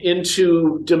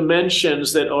into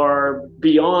dimensions that are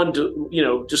beyond,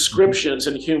 descriptions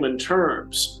in human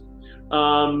terms.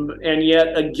 And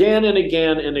yet again and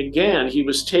again and again, he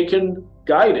was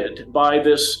guided by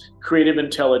this creative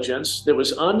intelligence that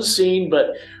was unseen,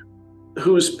 but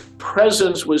whose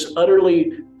presence was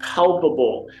utterly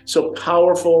palpable, so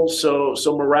powerful, so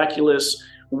miraculous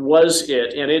was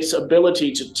it, and its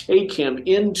ability to take him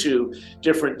into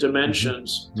different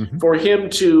dimensions, for him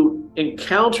to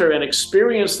encounter and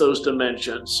experience those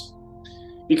dimensions,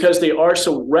 because they are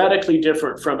so radically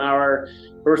different from our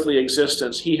earthly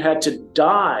existence. He had to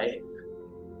die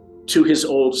to his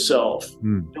old self.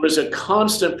 There was a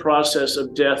constant process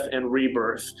of death and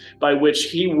rebirth by which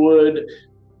he would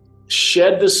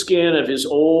shed the skin of his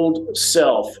old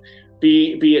self,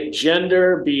 be it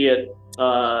gender, be it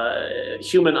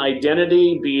human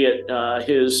identity, be it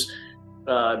his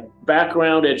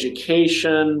background,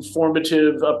 education,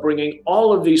 formative upbringing.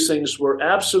 All of these things were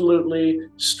absolutely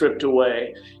stripped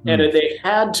away. And they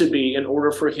had to be, in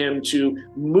order for him to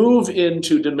move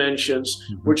into dimensions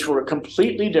which were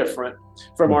completely different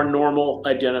from our normal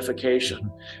identification.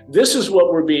 This is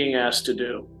what we're being asked to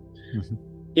do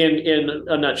in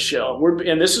a nutshell.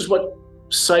 And this is what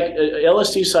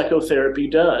LSD psychotherapy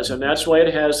does, and that's why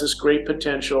it has this great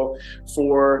potential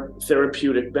for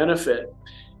therapeutic benefit.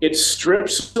 It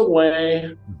strips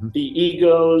away the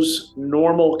ego's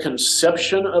normal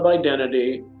conception of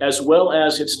identity, as well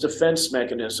as its defense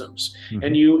mechanisms,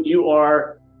 and you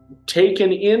are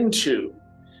taken into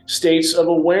states of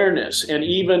awareness and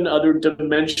even other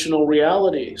dimensional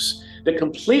realities that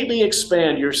completely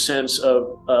expand your sense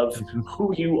of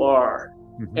who you are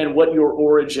and what your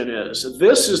origin is.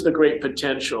 This is the great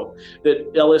potential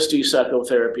that LSD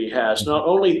psychotherapy has, not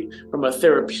only from a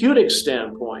therapeutic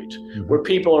standpoint, where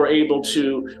people are able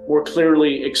to more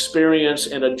clearly experience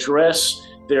and address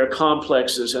their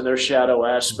complexes and their shadow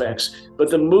aspects,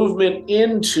 but the movement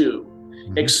into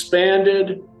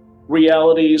expanded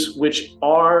realities which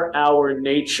are our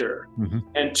nature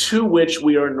and to which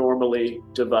we are normally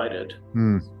divided.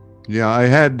 Yeah, I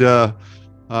had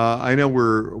I know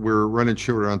we're running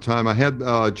short on time. I had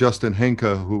Justin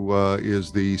Henke, who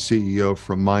is the CEO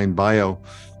from Mind Bio,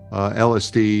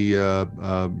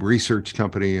 LSD research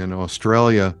company in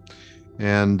Australia,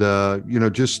 And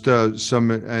just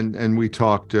and we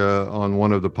talked on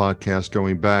one of the podcasts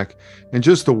going back, and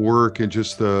just the work and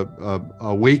just the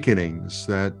awakenings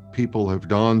that people have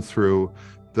gone through,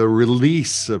 the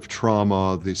release of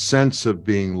trauma, the sense of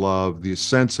being loved, the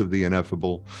sense of the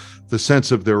ineffable, the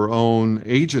sense of their own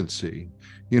agency,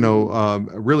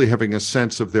 really having a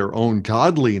sense of their own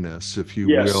godliness, if you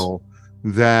will,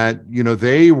 that,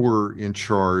 they were in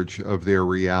charge of their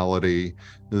reality,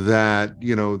 that,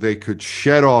 they could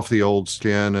shed off the old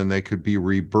skin and they could be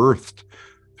rebirthed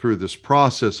through this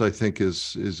process, I think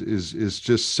is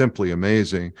just simply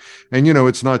amazing. And,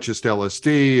 it's not just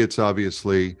LSD, it's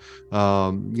obviously,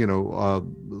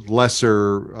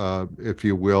 lesser, if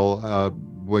you will,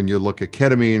 when you look at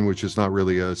ketamine, which is not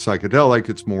really a psychedelic,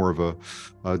 it's more of a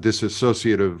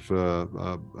dissociative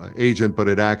agent, but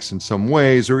it acts in some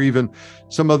ways, or even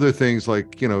some other things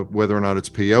like, whether or not it's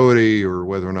peyote or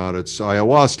whether or not it's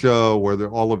ayahuasca, whether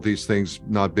all of these things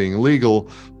not being legal,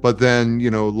 but then,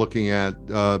 looking at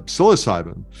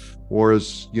psilocybin, or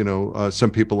as,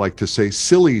 some people like to say,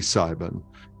 psilocybin.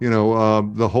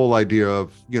 The whole idea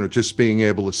of, just being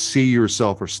able to see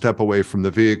yourself or step away from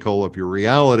the vehicle of your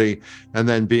reality, and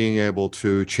then being able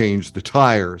to change the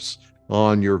tires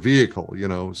on your vehicle,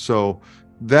 So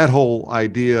that whole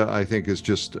idea, I think, is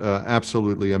just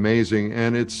absolutely amazing.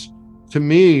 And to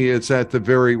me,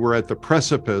 we're at the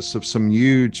precipice of some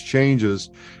huge changes.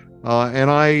 And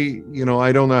I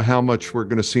don't know how much we're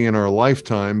going to see in our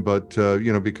lifetime, but,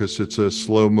 because it's a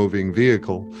slow moving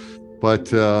vehicle.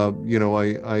 But, I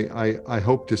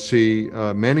hope to see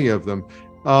many of them.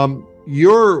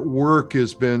 Your work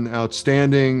has been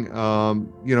outstanding.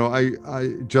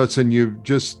 Judson, you've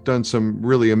just done some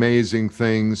really amazing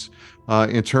things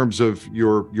in terms of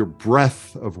your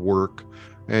breadth of work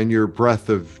and your breadth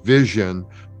of vision.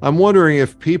 I'm wondering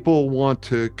if people want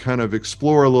to kind of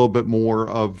explore a little bit more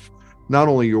of not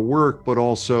only your work, but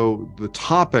also the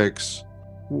topics.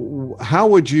 How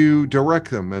would you direct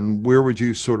them, and where would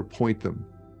you sort of point them?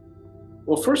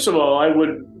 Well, first of all, I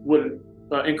would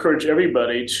encourage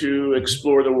everybody to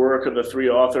explore the work of the three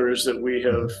authors that we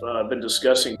have been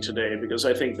discussing today, because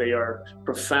I think they are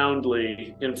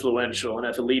profoundly influential and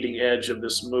at the leading edge of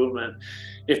this movement.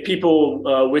 If people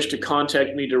wish to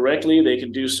contact me directly, they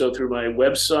can do so through my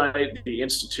website, the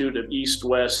Institute of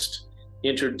East-West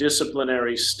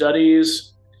Interdisciplinary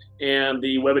Studies, and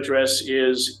the web address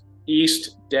is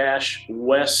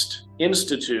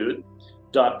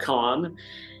east-westinstitute.com.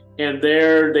 And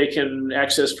there they can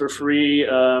access for free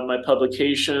my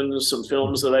publications, some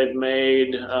films that I've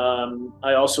made.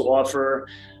 I also offer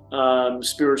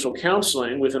spiritual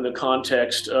counseling within the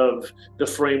context of the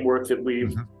framework that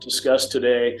we've discussed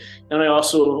today. And I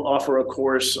also offer a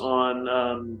course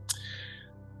on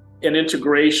an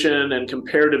integration and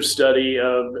comparative study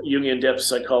of Jungian depth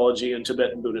psychology and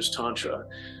Tibetan Buddhist Tantra.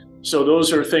 So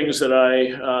those are things that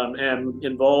I am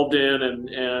involved in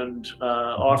and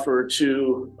offer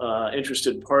to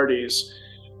interested parties.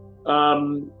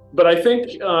 But I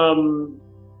think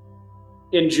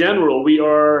in general, we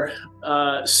are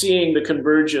seeing the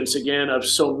convergence again of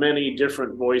so many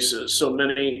different voices, so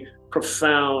many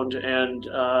profound and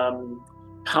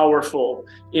powerful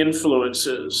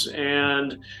influences.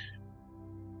 And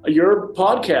your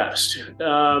podcast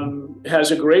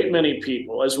has a great many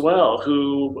people as well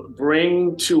who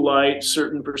bring to light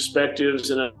certain perspectives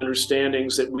and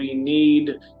understandings that we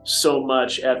need so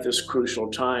much at this crucial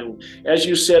time. As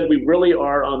you said, we really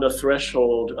are on the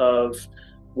threshold of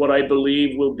what I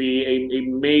believe will be a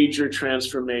major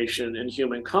transformation in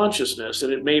human consciousness,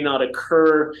 and it may not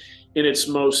occur in its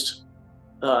most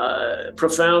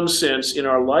profound sense in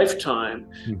our lifetime,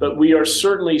 but we are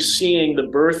certainly seeing the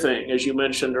birthing, as you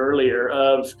mentioned earlier,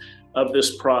 of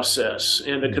this process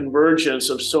and the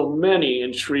convergence of so many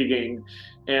intriguing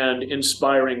and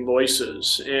inspiring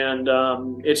voices. And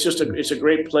it's a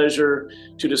great pleasure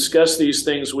to discuss these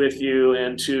things with you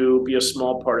and to be a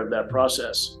small part of that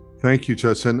process. Thank you,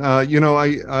 Judson. I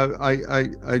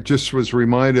just was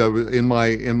reminded of in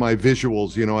my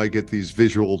visuals, I get these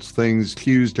visuals things,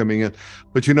 cues coming in,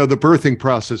 but the birthing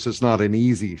process is not an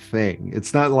easy thing.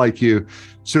 It's not like you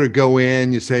sort of go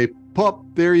in, you say, pop,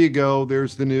 there you go.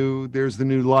 There's the new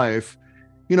life.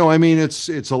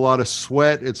 It's a lot of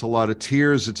sweat. It's a lot of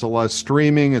tears. It's a lot of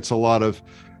streaming. It's a lot of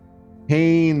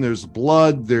pain. There's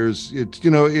blood.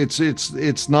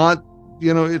 It's not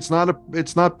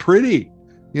pretty.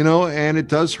 And it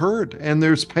does hurt, and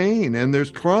there's pain, and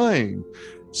there's crying.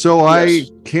 So yes.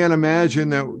 I can't imagine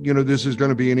that, this is going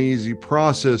to be an easy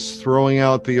process, throwing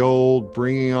out the old,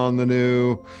 bringing on the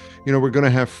new. We're going to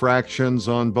have fractions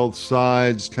on both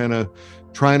sides, kind of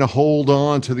trying to hold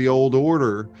on to the old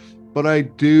order. But I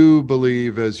do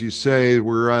believe, as you say,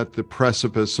 we're at the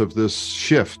precipice of this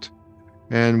shift,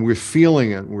 and we're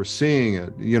feeling it, we're seeing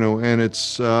it, and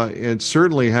it's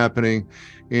certainly happening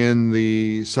in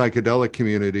the psychedelic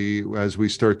community as we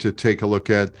start to take a look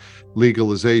at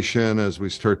legalization, as we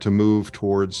start to move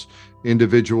towards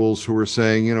individuals who are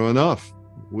saying, enough,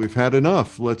 we've had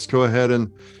enough. Let's go ahead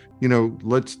and,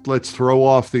 let's throw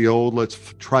off the old.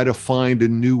 Let's try to find a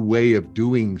new way of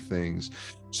doing things.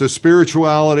 So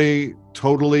spirituality,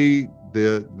 totally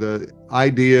the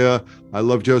idea. I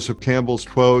love Joseph Campbell's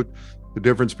quote. The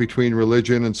difference between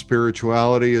religion and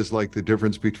spirituality is like the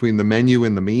difference between the menu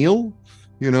and the meal,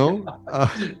 Right.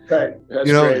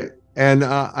 That's great. And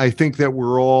I think that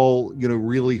we're all,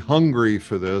 really hungry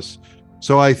for this.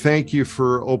 So I thank you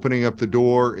for opening up the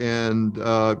door and,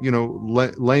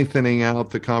 lengthening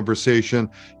out the conversation.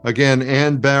 Again,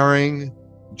 Ann Baring,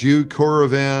 Jude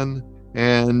Coravan,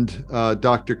 and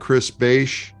Dr. Chris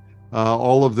Beisch,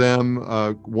 all of them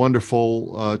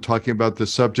wonderful talking about the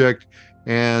subject.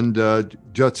 And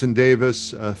Judson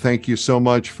Davis, thank you so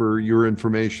much for your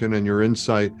information and your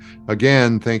insight.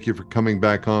 Again, thank you for coming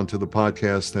back onto the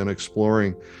podcast and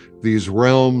exploring these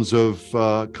realms of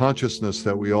consciousness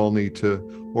that we all need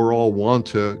to, or all want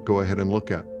to, go ahead and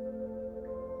look at.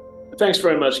 Thanks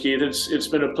very much, Keith. It's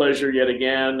been a pleasure yet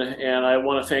again, and I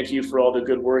want to thank you for all the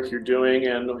good work you're doing.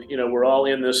 And we're all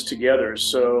in this together,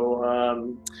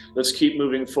 so let's keep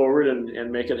moving forward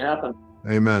and make it happen.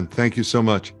 Amen. Thank you so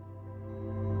much.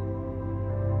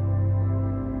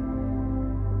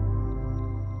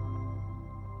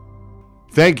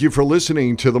 Thank you for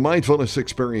listening to the Mindfulness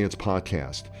Experience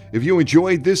podcast. If you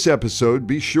enjoyed this episode,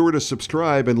 be sure to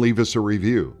subscribe and leave us a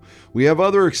review. We have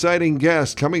other exciting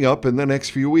guests coming up in the next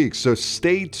few weeks, so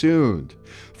stay tuned.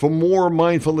 For more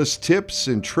mindfulness tips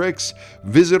and tricks,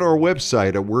 visit our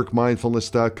website at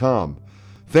workmindfulness.com.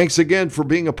 Thanks again for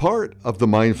being a part of the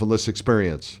Mindfulness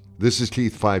Experience. This is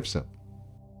Keith Fiveson.